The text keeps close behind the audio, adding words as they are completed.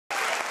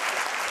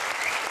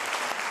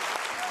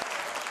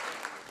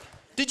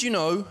Did you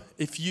know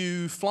if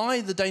you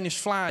fly the Danish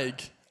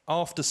flag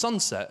after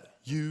sunset,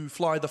 you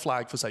fly the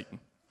flag for Satan?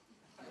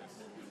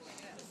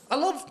 I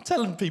love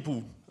telling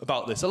people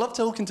about this. I love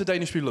talking to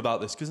Danish people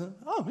about this, because,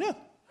 oh, yeah.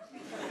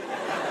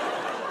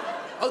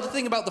 Oh, the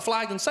thing about the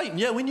flag and Satan,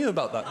 yeah, we knew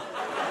about that.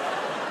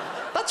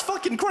 That's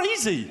fucking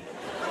crazy.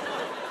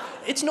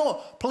 It's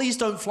not, please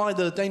don't fly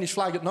the Danish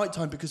flag at night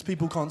time because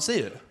people can't see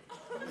it.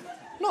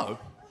 No.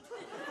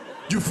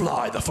 You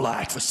fly the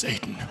flag for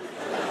Satan.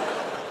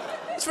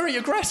 It's very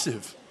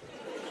aggressive.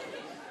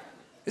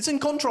 It's in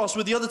contrast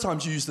with the other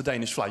times you use the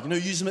Danish flag. You know,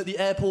 you use them at the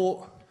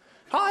airport.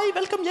 Hi,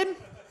 welcome hjem.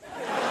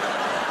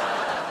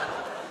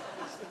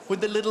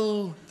 With the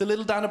little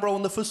Dannebrog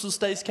on the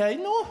fødselsdagskage,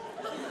 no?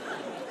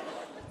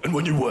 And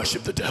when you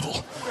worship the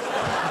devil.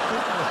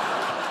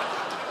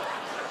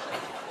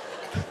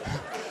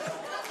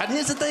 And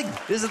here's the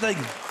thing.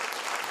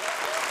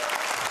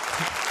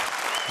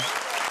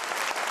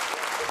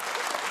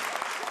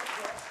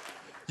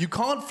 You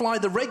can't fly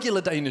the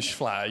regular Danish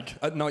flag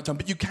at night time,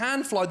 but you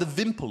can fly the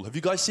Vimpel. Have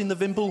you guys seen the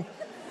Vimpel?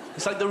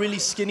 It's like the really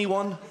skinny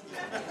one.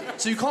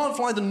 So you can't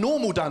fly the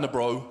normal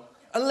Dannebrog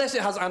unless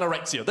it has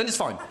anorexia. Then it's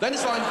fine. Then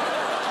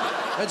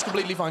it's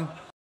completely fine.